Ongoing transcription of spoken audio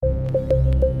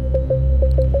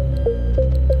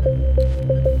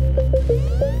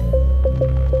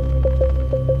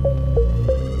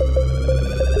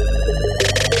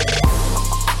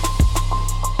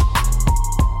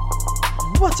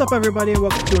What's up, everybody, and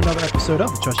welcome to another episode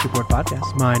of the Trust Report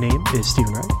Podcast. My name is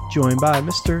Stephen Wright, joined by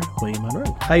Mr. William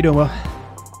Monroe. How you doing, Will?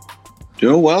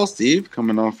 Doing well, Steve.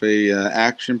 Coming off a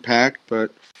action-packed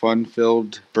but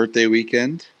fun-filled birthday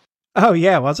weekend. Oh,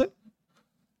 yeah, was it?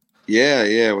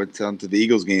 Yeah. Went down to the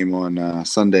Eagles game on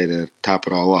Sunday to top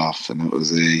it all off, and it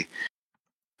was a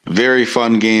very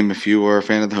fun game if you were a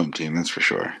fan of the home team, that's for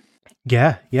sure.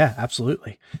 Yeah,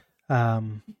 absolutely.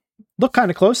 Looked kind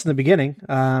of close in the beginning.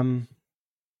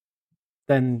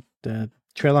 Then the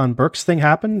Treylon Burks thing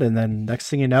happened, and then next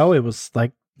thing you know, it was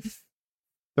like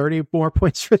 30 more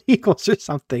points for the Eagles or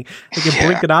something. Like you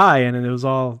blink an eye, and it was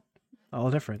all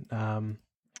different.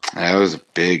 That was a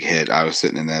big hit. I was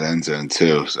sitting in that end zone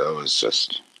too, so it was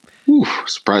just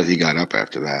surprised he got up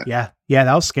after that. Yeah,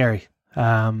 that was scary.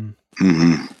 That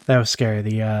was scary.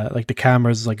 The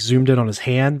cameras like zoomed in on his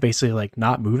hand, basically like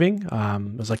not moving.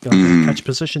 It was like the catch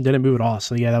position didn't move at all.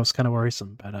 So yeah, that was kind of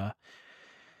worrisome. But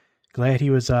glad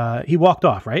he walked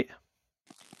off, right?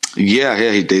 Yeah,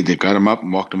 they got him up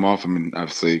and walked him off. I mean,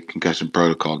 obviously concussion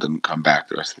protocol didn't come back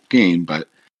the rest of the game, but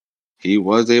he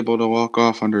was able to walk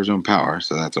off under his own power,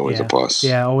 so that's always a plus.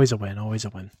 Yeah, always a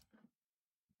win.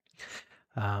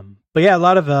 But yeah, a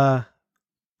lot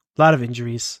of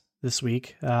injuries this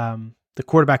week. The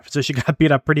quarterback position got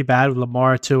beat up pretty bad with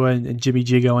Lamar, Tua, and Jimmy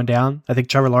G going down. I think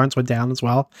Trevor Lawrence went down as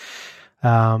well.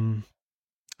 So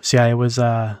yeah, it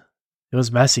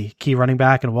was messy. Key running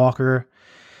back and Walker.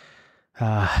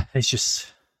 It's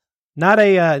just not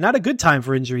a good time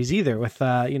for injuries either. With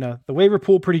the waiver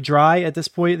pool pretty dry at this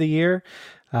point of the year,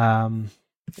 and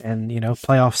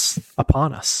playoffs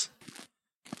upon us.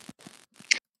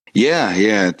 Yeah,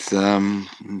 it's going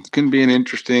to be an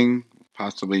interesting,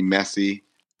 possibly messy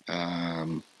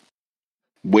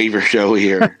waiver show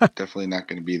here. Definitely not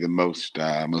going to be the most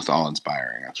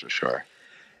awe-inspiring, that's for sure.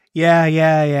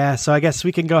 Yeah. So I guess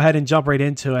we can go ahead and jump right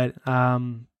into it.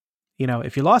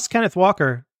 If you lost Kenneth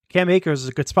Walker, Cam Akers is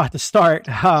a good spot to start.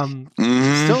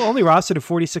 Still only rostered at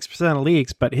 46% of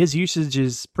leagues, but his usage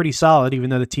is pretty solid, even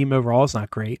though the team overall is not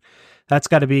great. That's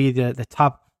got to be the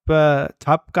top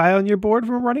guy on your board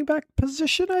from a running back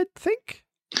position, I think.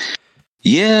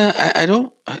 Yeah,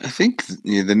 I think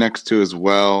the next two as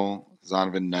well,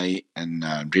 Zonovan Knight and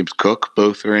James Cook,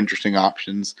 both are interesting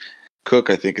options.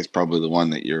 Cook, I think, is probably the one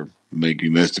that you're maybe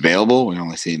most available. We're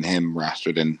only seeing him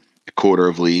rostered in a quarter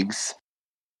of leagues.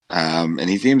 And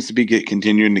he seems to be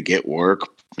continuing to get work,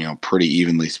 pretty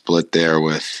evenly split there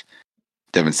with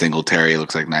Devin Singletary. It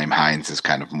looks like Nyheim Hines is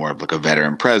kind of more of like a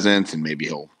veteran presence, and maybe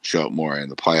he'll show up more in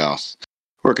the playoffs,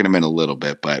 working him in a little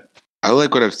bit. But I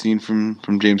like what I've seen from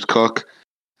James Cook.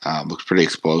 Looks pretty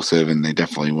explosive, and they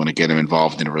definitely want to get him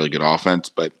involved in a really good offense.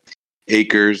 But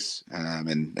Akers,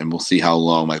 and we'll see how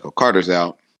long Michael Carter's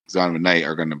out. Zonovan Knight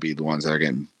are going to be the ones that are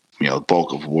getting the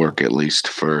bulk of work, at least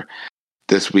for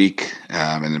this week,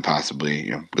 and then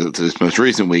possibly this most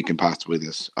recent week and possibly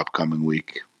this upcoming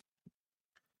week.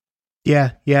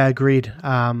 Yeah, agreed.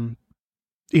 And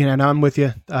I'm with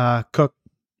you. Cook,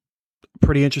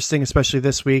 pretty interesting, especially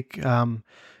this week.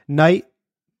 Knight,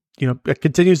 it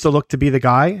continues to look to be the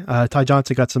guy. Ty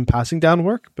Johnson got some passing down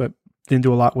work, but didn't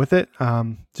do a lot with it.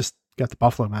 Just got the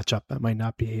Buffalo matchup. That might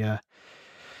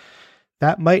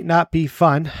not be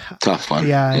fun. Tough one.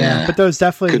 Yeah. But those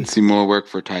definitely could see more work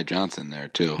for Ty Johnson there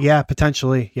too. Yeah,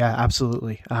 potentially. Yeah,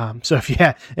 absolutely. So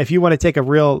if you want to take a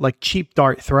real cheap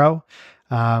dart throw,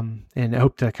 and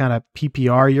hope to kind of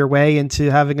PPR your way into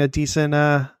having a decent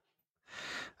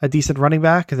running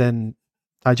back, then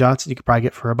Ty Johnson you could probably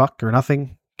get for $1 or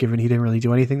nothing, given he didn't really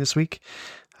do anything this week.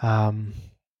 And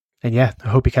yeah, I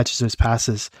hope he catches those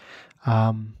passes.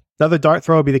 The other dart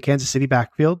throw will be the Kansas City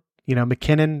backfield.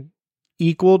 McKinnon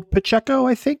equaled Pacheco,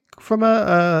 I think, from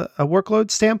a workload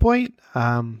standpoint,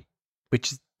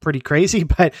 which is pretty crazy,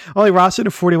 but only rostered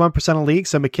at 41% of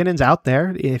leagues. So McKinnon's out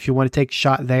there if you want to take a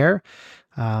shot there.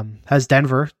 Has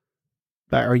Denver.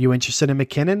 Are you interested in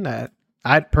McKinnon?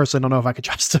 I personally don't know if I could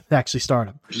trust him to actually start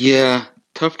him. Yeah,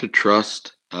 tough to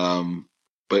trust. But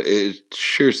it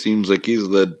sure seems like he's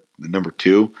the number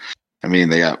 2. I mean,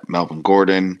 they got Melvin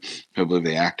Gordon, who I believe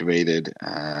they activated, but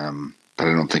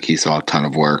I don't think he saw a ton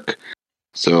of work.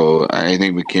 So I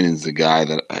think McKinnon's the guy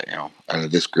that out of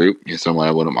this group, someone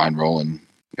I wouldn't mind rolling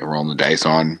the dice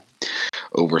on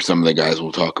over some of the guys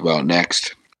we'll talk about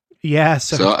next. Yeah.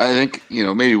 So I think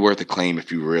maybe worth a claim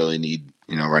if you really need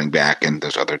running back, and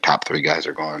those other top 3 guys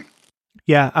are gone.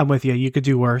 Yeah, I'm with you. You could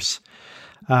do worse.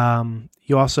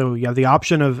 You have the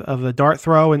option of a dart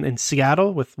throw in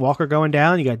Seattle with Walker going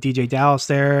down. You got DJ Dallas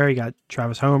there. You got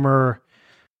Travis Homer.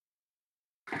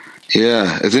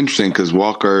 Yeah, it's interesting because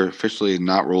Walker officially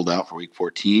not rolled out for week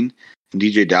 14.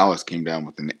 DJ Dallas came down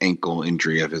with an ankle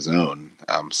injury of his own.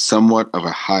 Somewhat of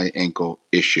a high ankle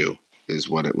issue is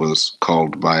what it was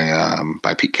called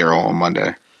by Pete Carroll on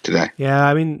Monday today. Yeah,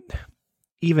 I mean,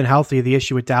 even healthy, the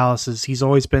issue with Dallas is he's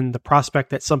always been the prospect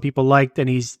that some people liked, and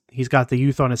he's got the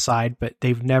youth on his side, but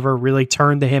they've never really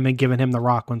turned to him and given him the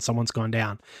rock when someone's gone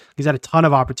down. He's had a ton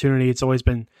of opportunity. It's always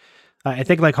been, I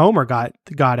think, like Homer got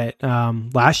it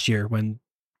last year when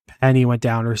Penny went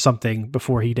down or something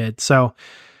before he did. So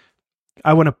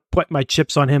I want to put my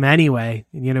chips on him anyway,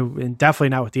 and definitely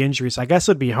not with the injuries. I guess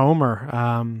it'd be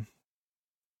Homer.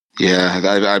 Yeah,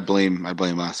 I blame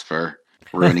us for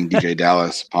ruining DJ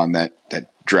Dallas upon that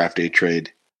draft day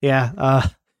trade. Yeah.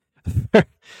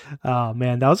 Oh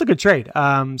man, that was a good trade.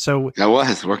 So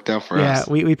that worked out for us.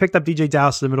 Yeah, we picked up DJ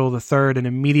Dallas in the middle of the third and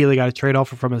immediately got a trade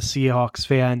offer from a Seahawks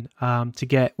fan to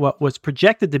get what was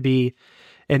projected to be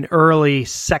an early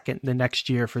second the next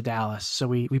year for Dallas. So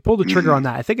we pulled the trigger on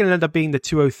that. I think it ended up being the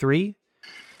 203.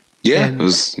 Yeah, and it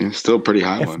was still a pretty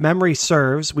high if one. If memory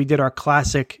serves, we did our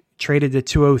classic, traded the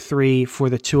 203 for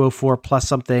the 204 plus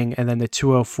something, and then the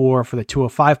 204 for the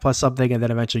 205 plus something, and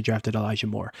then eventually drafted Elijah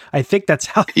Moore. I think that's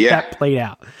how that played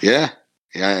out. Yeah,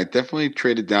 I definitely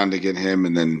traded down to get him,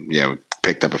 and then we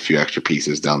picked up a few extra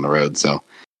pieces down the road. So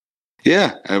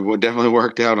yeah, it definitely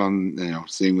worked out on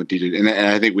seeing what DJ, and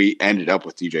I think we ended up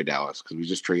with DJ Dallas because we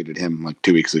just traded him like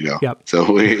 2 weeks ago. Yep.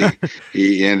 So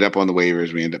he ended up on the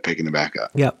waivers. We ended up picking him back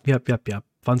up. Yep.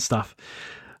 Fun stuff.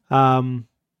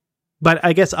 But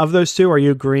I guess of those two, are you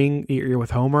agreeing you're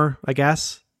with Homer, I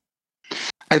guess?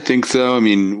 I think so. I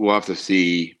mean, we'll have to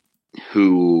see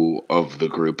who of the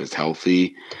group is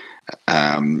healthy.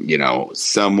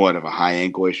 Somewhat of a high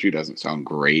ankle issue doesn't sound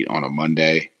great on a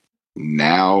Monday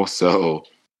now. So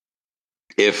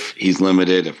if he's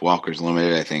limited, if Walker's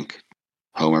limited, I think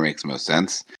Homer makes the most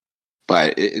sense.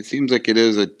 But it seems like it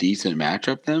is a decent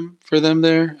matchup for them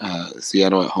there.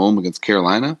 Seattle at home against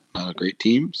Carolina, not a great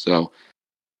team. So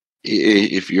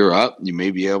if you're up, you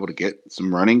may be able to get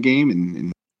some running game.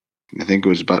 And I think it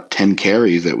was about 10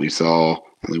 carries that we saw,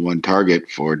 only one target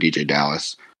for DJ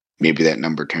Dallas. Maybe that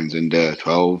number turns into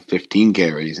 12, 15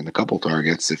 carries and a couple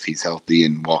targets if he's healthy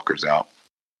and Walker's out.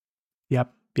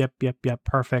 Yep.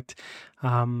 Perfect.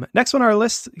 Next on our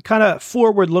list, kind of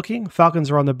forward looking. Falcons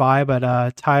are on the bye,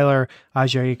 but Tyler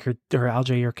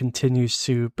Algier continues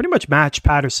to pretty much match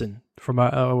Patterson from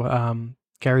a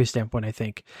carry standpoint, I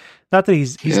think. Not that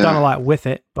he's done a lot with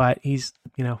it, but he's,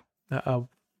 a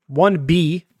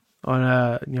 1B on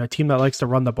a team that likes to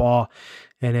run the ball,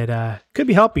 and it could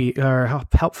be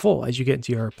helpful as you get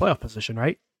into your playoff position,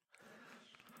 right?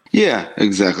 Yeah,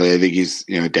 exactly. I think he's,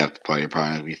 depth player,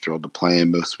 probably be thrilled to play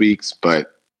him most weeks,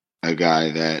 but a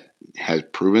guy that has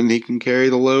proven he can carry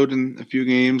the load in a few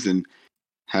games and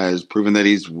has proven that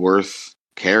he's worth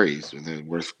carries,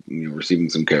 worth receiving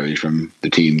some carries from the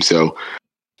team. So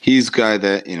he's a guy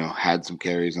that, had some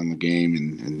carries on the game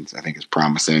and I think is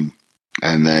promising.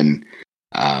 And then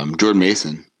Jordan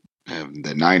Mason,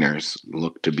 the Niners,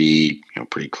 look to be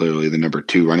pretty clearly the number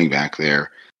 2 running back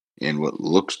there in what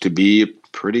looks to be a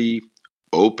pretty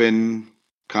open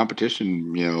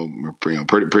competition,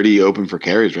 pretty open for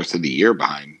carries rest of the year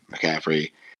behind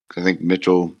McCaffrey. Because I think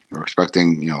Mitchell, we're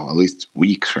expecting, at least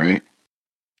weeks, right?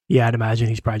 Yeah, I'd imagine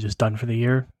he's probably just done for the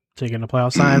year. Taking the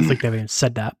playoff signs, like they haven't even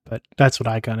said that, but that's what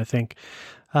I kind of think.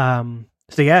 So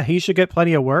yeah, he should get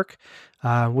plenty of work.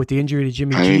 With the injury to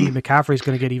Jimmy G, McCaffrey's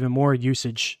going to get even more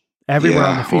usage everywhere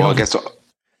on the field. Well, I guess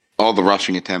all the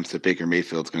rushing attempts that Baker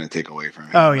Mayfield's going to take away from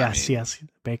him. Oh, yes,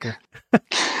 Baker.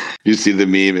 You see the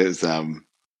meme is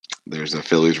there's a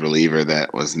Phillies reliever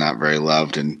that was not very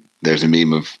loved, and there's a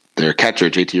meme of their catcher,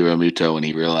 JT Realmuto, when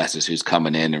he realizes who's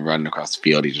coming in and running across the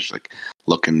field, he just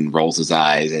rolls his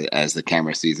eyes as the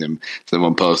camera sees him.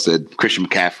 Someone posted Christian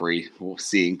McCaffrey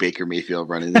seeing Baker Mayfield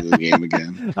run into the game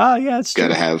again. Oh yeah, it's got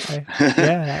to have.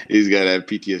 He's got to have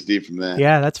PTSD from that.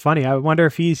 Yeah, that's funny. I wonder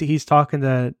if he's talking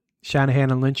to Shanahan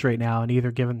and Lynch right now and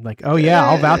either giving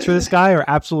I'll vouch for this guy or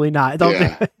absolutely not.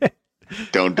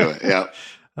 Don't do it. Yeah.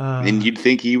 And you'd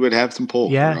think he would have some pull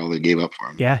for all they gave up for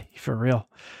him. Yeah, for real.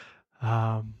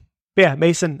 Yeah,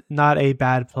 Mason, not a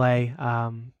bad play.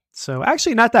 So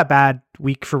actually not that bad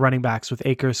week for running backs with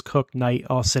Akers, Cook, Knight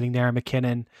all sitting there,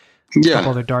 McKinnon, a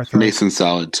couple other dart throws. Mason's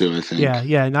solid too, I think.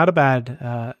 Yeah, not a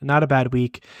bad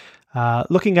week.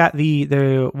 Looking at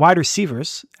the wide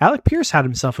receivers, Alec Pierce had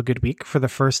himself a good week for the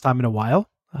first time in a while.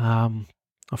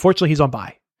 Unfortunately, he's on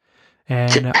bye.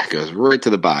 And goes right to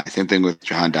the bye. Same thing with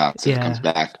Jahan Dotson. Comes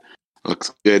back,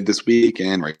 looks good this week,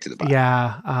 and right to the bye.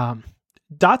 Yeah.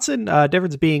 Dotson,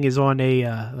 difference being, is on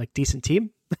a decent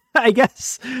team. I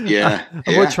guess. Yeah,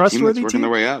 A more team trustworthy that's working their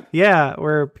way up. Yeah,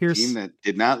 where Pierce Team that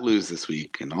did not lose this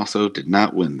week and also did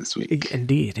not win this week.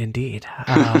 Indeed.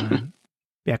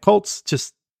 Yeah, Colts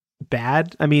just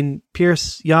bad. I mean,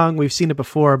 Pierce Young, we've seen it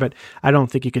before, but I don't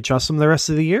think you could trust him the rest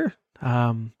of the year.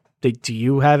 Do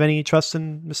you have any trust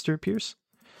in Mr. Pierce?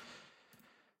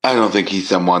 I don't think he's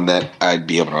someone that I'd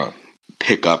be able to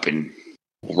pick up and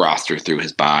roster through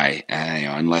his bye,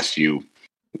 unless you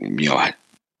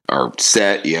are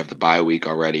set. You have the bye week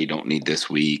already. Don't need this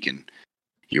week, and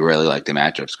you really like the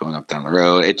matchups going up down the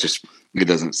road. It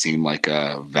doesn't seem like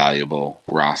a valuable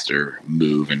roster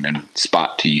move and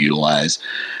spot to utilize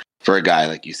for a guy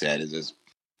like you said is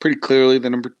pretty clearly the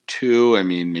number 2. I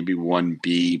mean, maybe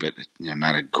 1B, but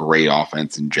not a great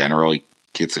offense in general. He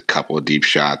gets a couple of deep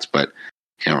shots, but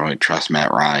you don't really trust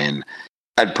Matt Ryan.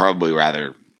 I'd probably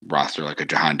rather roster like a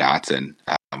Jahan Dotson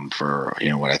for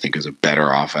what I think is a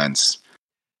better offense.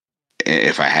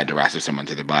 If I had to roster someone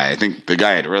to the bye, I think the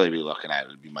guy I'd really be looking at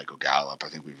would be Michael Gallup. I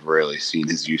think we've really seen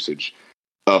his usage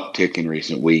uptick in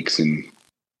recent weeks, and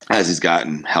as he's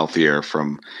gotten healthier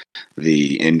from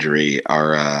the injury,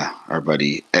 our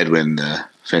buddy Edwin, the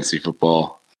fantasy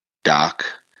football doc,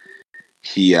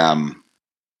 he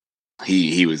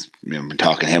was been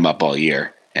talking him up all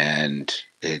year, and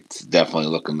it's definitely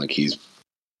looking like he's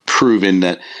proven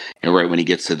that right when he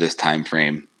gets to this time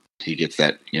frame, he gets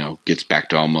that gets back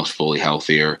to almost fully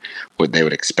healthy, or what they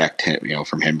would expect him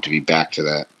from him to be back to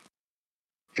that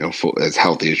as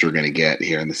healthy as you're going to get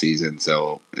here in the season.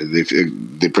 So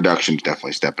the production's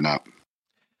definitely stepping up.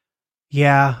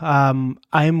 Yeah,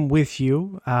 I'm with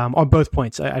you on both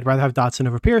points. I'd rather have Dotson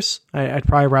over Pierce. I'd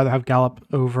probably rather have Gallup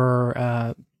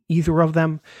over either of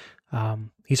them.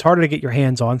 He's harder to get your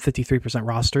hands on, 53%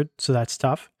 rostered, so that's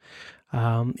tough.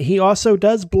 He also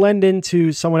does blend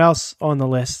into someone else on the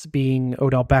list, being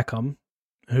Odell Beckham,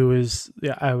 who is,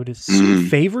 I would assume,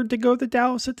 favored to go to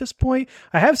Dallas at this point.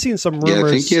 I have seen some rumors. Yeah, I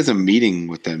think he has a meeting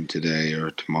with them today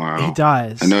or tomorrow. He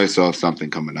does. I know I saw something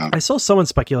coming up. I saw someone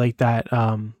speculate that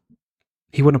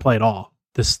he wouldn't play at all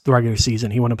the regular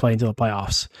season. He wouldn't play until the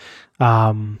playoffs,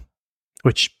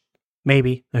 which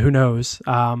maybe, who knows.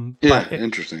 But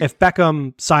interesting. If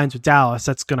Beckham signs with Dallas,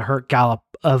 that's going to hurt Gallup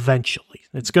eventually.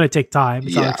 It's going to take time.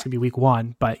 It's not like it's going to be week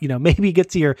 1, but maybe you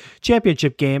get to your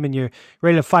championship game and you're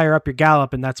ready to fire up your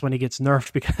Gallup, and that's when he gets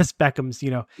nerfed because Beckham's,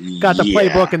 got the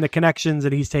playbook and the connections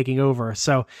and he's taking over.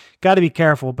 So got to be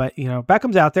careful, but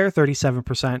Beckham's out there,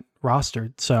 37%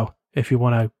 rostered. So if you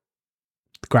want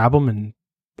to grab him and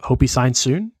hope he signs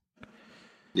soon.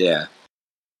 Yeah.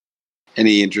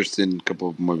 Any interest in a couple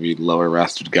of maybe lower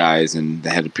rostered guys, and they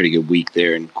had a pretty good week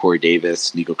there, and Corey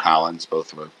Davis, Nico Collins,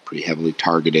 both were pretty heavily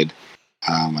targeted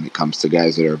when it comes to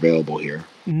guys that are available here.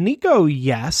 Nico,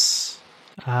 yes.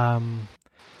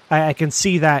 I can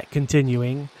see that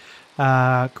continuing.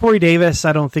 Corey Davis,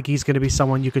 I don't think he's going to be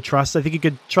someone you could trust. I think you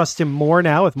could trust him more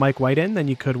now with Mike White in than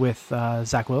you could with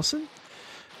Zach Wilson.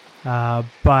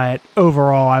 But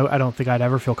overall, I don't think I'd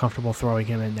ever feel comfortable throwing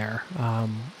him in there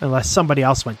unless somebody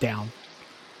else went down.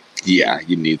 Yeah,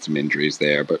 you need some injuries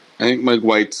there, but I think Mike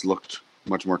White's looked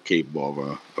much more capable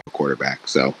of a quarterback,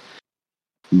 so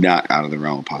not out of the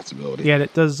realm of possibility. Yeah,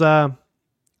 does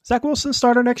Zach Wilson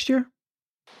start next year?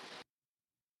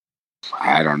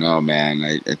 I don't know, man.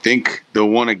 I think they'll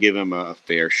want to give him a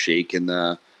fair shake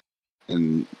come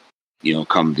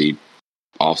the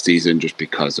off season, just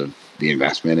because of the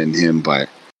investment in him. But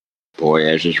boy,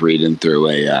 I was just reading through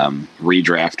a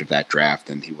redraft of that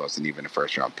draft, and he wasn't even a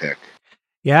first round pick.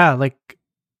 Yeah, like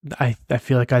I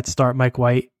feel like I'd start Mike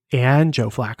White and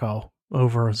Joe Flacco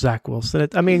over Zach Wilson.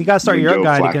 I mean, you got to start your own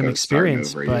guy to get him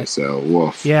experience. But so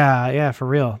woof. Yeah, for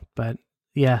real. But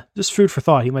yeah, just food for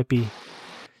thought. He might be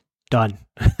done.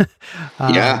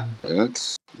 Yeah,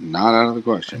 that's not out of the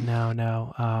question.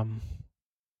 No.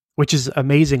 Which is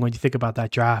amazing when you think about that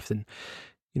draft. And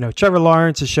Trevor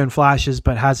Lawrence has shown flashes,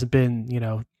 but hasn't been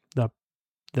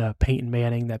the Peyton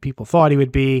Manning that people thought he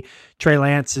would be. Trey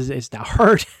Lance is now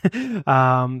hurt,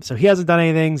 so he hasn't done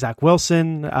anything. Zach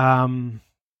Wilson,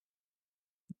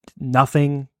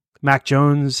 nothing. Mac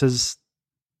Jones has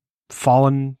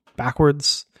fallen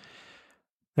backwards.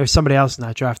 There's somebody else in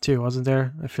that draft too, wasn't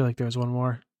there? I feel like there was one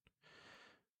more.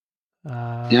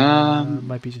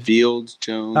 Might be just Fields,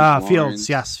 Jones. Fields.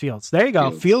 Yes, Fields. There you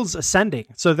go. Fields ascending.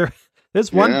 So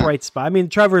there's one bright spot. I mean,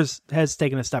 Trevor's has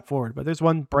taken a step forward, but there's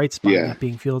one bright spot, that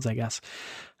being Fields, I guess.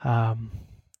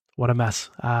 What a mess.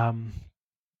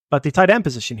 But the tight end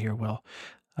position here, Will.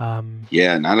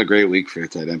 Not a great week for the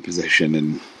tight end position,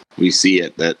 and we see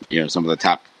it that some of the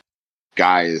top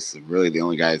guys, really the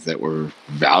only guys that were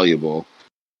valuable,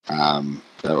 that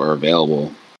were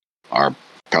available, are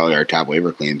probably our top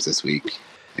waiver claims this week.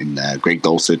 And Greg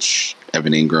Dulcich,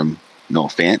 Evan Ingram, Noah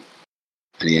Fant.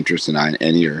 Any interest in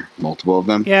any or multiple of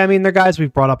them? Yeah, I mean, they're guys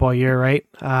we've brought up all year, right?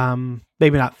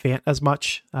 Maybe not Fant as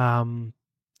much.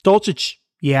 Dulcich,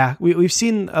 yeah, we've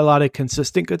seen a lot of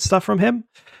consistent good stuff from him.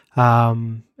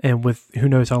 And with who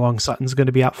knows how long Sutton's going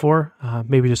to be out for,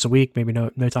 maybe just a week, maybe no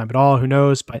time at all, who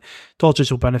knows, but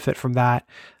Dulcich will benefit from that.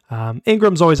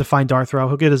 Ingram's always a fine dart throw.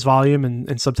 He'll get his volume,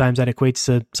 and sometimes that equates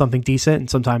to something decent, and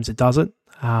sometimes it doesn't.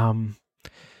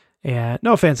 And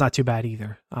no Fant's not too bad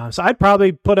either. So I'd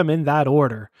probably put him in that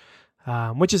order,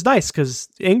 which is nice because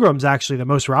Ingram's actually the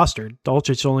most rostered.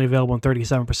 Dulcich only available in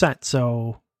 37%.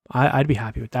 So I'd be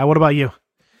happy with that. What about you?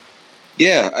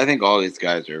 Yeah, I think all these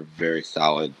guys are very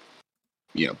solid,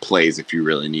 plays if you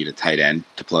really need a tight end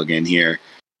to plug in here.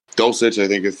 Dulcich, I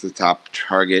think, is the top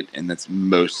target, and that's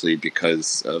mostly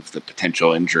because of the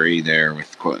potential injury there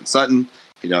with Courtland Sutton.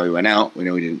 He went out. We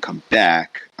know he didn't come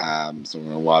back. So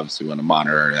we'll obviously want to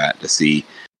monitor that to see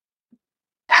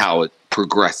how it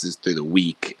progresses through the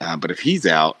week. But if he's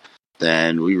out,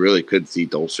 then we really could see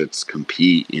Dulcich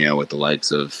compete, with the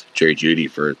likes of Jerry Jeudy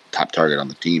for top target on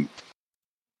the team.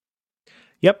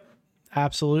 Yep,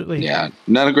 absolutely. Yeah,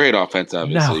 not a great offense,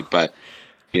 obviously, No. but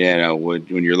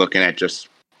when you're looking at just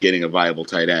getting a viable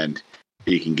tight end,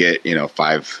 you can get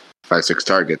 5-6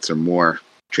 targets or more,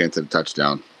 chance of a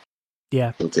touchdown.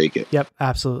 Yeah, we'll take it. Yep,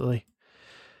 absolutely.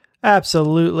 So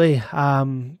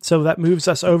that moves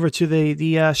us over to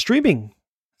the streaming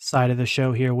side of the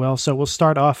show here, Will. So we'll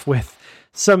start off with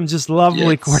some just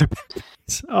lovely quarterbacks.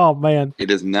 Oh, man. It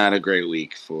is not a great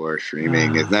week for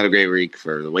streaming. It's not a great week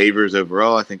for the waivers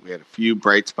overall. I think we had a few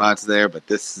bright spots there, but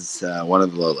this is one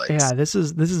of the lowlights. Yeah, this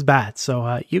is bad.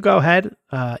 So you go ahead.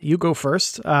 You go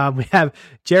first. We have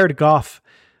Jared Goff,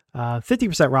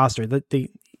 50% roster. The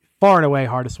far and away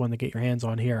hardest one to get your hands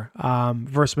on here.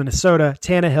 Versus Minnesota,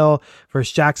 Tannehill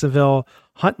versus Jacksonville,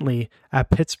 Huntley at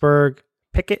Pittsburgh,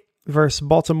 Pickett versus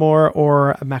Baltimore,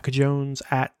 or Mac Jones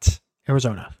at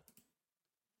Arizona.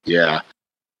 Yeah.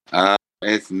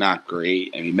 It's not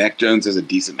great. I mean, Mac Jones is a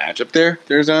decent matchup there,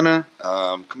 Arizona.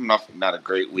 Coming off not a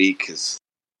great week.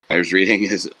 I was reading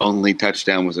his only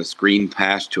touchdown was a screen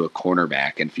pass to a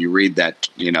cornerback. And if you read that,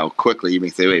 quickly, you may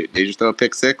say, wait, did you just throw a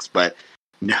pick six? But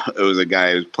no, it was a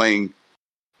guy who was playing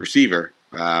receiver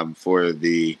for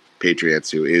the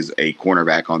Patriots, who is a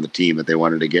cornerback on the team that they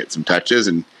wanted to get some touches.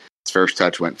 And his first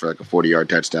touch went for like a 40-yard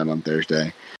touchdown on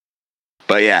Thursday.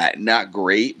 But yeah, not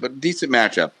great, but decent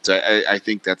matchup. So I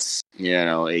think that's,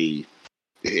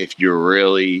 if you're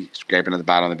really scraping at the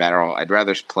bottom of the barrel, I'd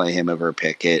rather play him over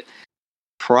Pickett,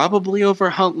 probably over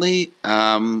Huntley.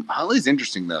 Huntley's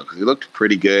interesting, though, because he looked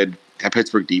pretty good. That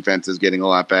Pittsburgh defense is getting a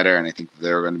lot better, and I think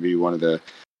they're going to be one of the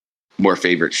more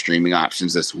favorite streaming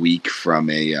options this week from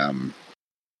a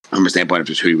standpoint of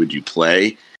just who would you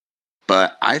play.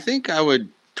 But I think I would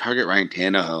target Ryan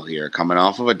Tannehill here, coming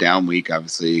off of a down week,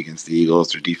 obviously, against the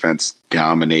Eagles. Their defense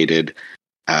dominated.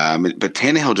 But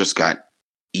Tannehill just got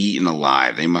eaten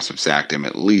alive. They must have sacked him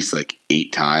at least like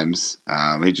 8 times.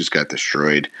 He just got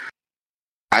destroyed.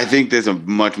 I think there's a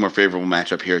much more favorable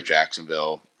matchup here at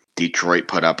Jacksonville. Detroit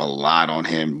put up a lot on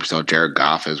him. We saw Jared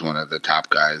Goff as one of the top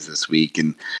guys this week.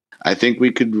 And I think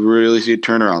we could really see a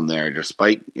turnaround there,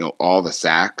 despite all the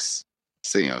sacks.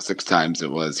 So, 6 times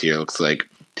it was here. It looks like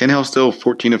Tannehill still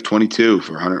 14 of 22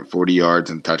 for 140 yards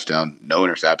and touchdown, no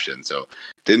interception. So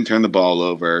didn't turn the ball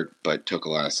over, but took a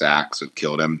lot of sacks. It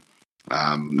killed him.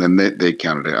 Then they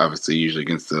counted it, obviously, usually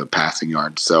against the passing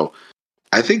yards. So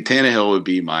I think Tannehill would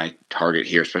be my target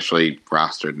here, especially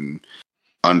rostered in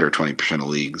under 20% of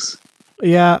leagues.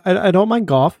 Yeah, I don't mind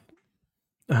Goff.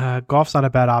 Goff's not a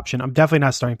bad option. I'm definitely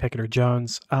not starting Pickett or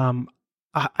Jones. I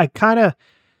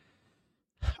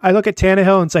look at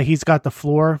Tannehill and say he's got the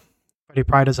floor, but he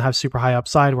probably doesn't have super high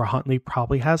upside, where Huntley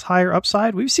probably has higher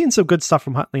upside. We've seen some good stuff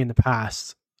from Huntley in the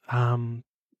past.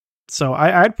 So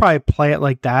I'd probably play it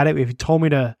like that. If you told me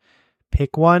to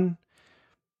pick one,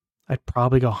 I'd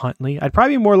probably go Huntley. I'd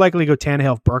probably be more likely to go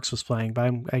Tannehill if Burks was playing, but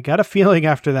I got a feeling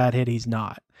after that hit, he's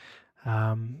not.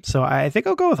 So I think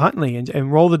I'll go with Huntley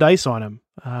and roll the dice on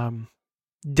him.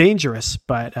 Dangerous,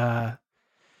 but I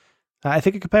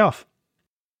think it could pay off.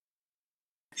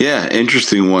 Yeah,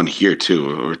 interesting one here, too.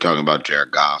 We're talking about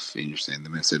Jared Goff, and you're saying the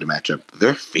Minnesota matchup.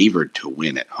 They're favored to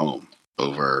win at home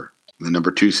over the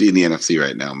number 2 seed in the NFC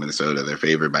right now, Minnesota. They're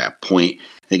favored by a point.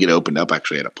 I think it opened up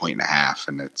actually at 1.5,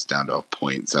 and it's down to a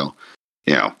point. So,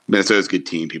 Minnesota's a good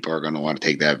team. People are going to want to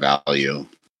take that value.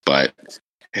 But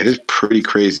it is pretty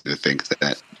crazy to think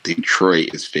that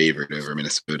Detroit is favored over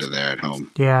Minnesota there at home.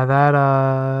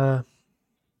 Yeah,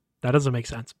 That doesn't make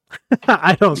sense.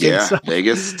 I don't think so.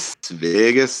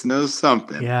 Vegas knows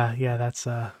something. Yeah, that's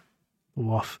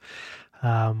woof.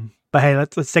 But hey,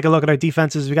 let's take a look at our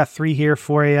defenses. We got 3 here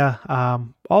for you.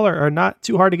 All are not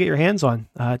too hard to get your hands on.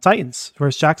 Titans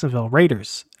versus Jacksonville,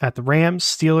 Raiders at the Rams,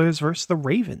 Steelers versus the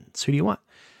Ravens. Who do you want?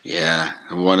 Yeah,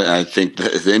 I think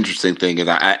the interesting thing is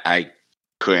I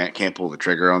can't pull the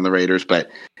trigger on the Raiders, but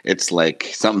it's like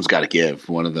something's got to give.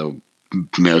 One of the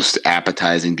most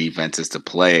appetizing defenses to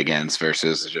play against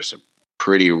versus just a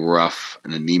pretty rough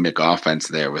and anemic offense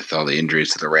there with all the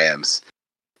injuries to the Rams.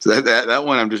 So that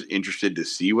one, I'm just interested to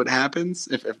see what happens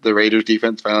if the Raiders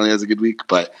defense finally has a good week.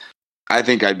 But I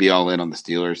think I'd be all in on the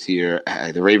Steelers here.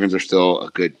 The Ravens are still a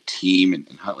good team, and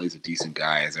Huntley's a decent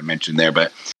guy, as I mentioned there.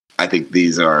 But I think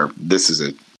this is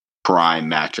a prime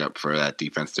matchup for that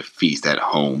defense to feast at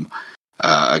home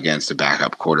against a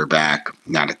backup quarterback.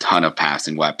 Not a ton of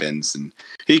passing weapons, and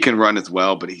he can run as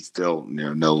well, but he's still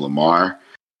no Lamar.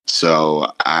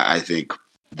 So I think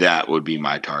that would be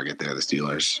my target there, the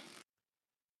Steelers.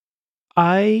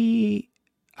 I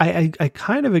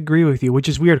kind of agree with you, which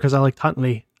is weird because I liked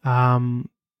Huntley.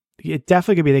 It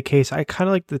definitely could be the case. I kind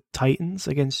of like the Titans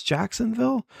against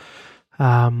Jacksonville.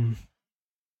 Kind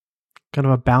of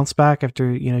a bounce back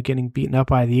after getting beaten up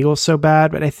by the Eagles so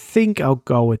bad, but I think I'll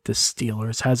go with the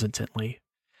Steelers hesitantly.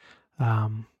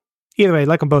 Either way, I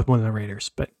like them both more than the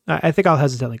Raiders, but I think I'll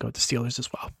hesitantly go with the Steelers as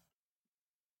well.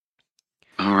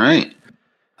 All right.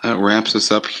 That wraps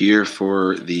us up here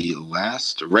for the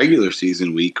last regular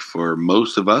season week for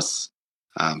most of us.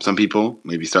 Some people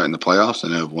may be starting the playoffs. I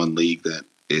know of one league that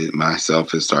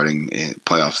myself is starting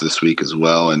playoffs this week as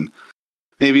well, and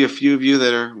maybe a few of you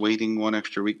that are waiting one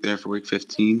extra week there for week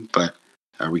 15,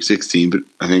 week 16. But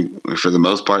I think for the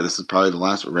most part, this is probably the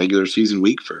last regular season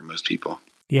week for most people.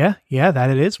 Yeah,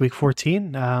 that it is. Week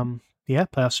 14.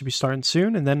 Playoffs should be starting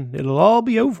soon, and then it'll all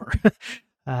be over.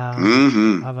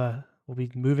 We'll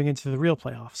be moving into the real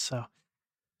playoffs. So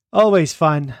always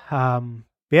fun.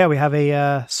 We have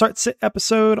a start sit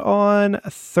episode on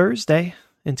Thursday.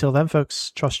 Until then,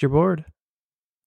 folks, trust your board.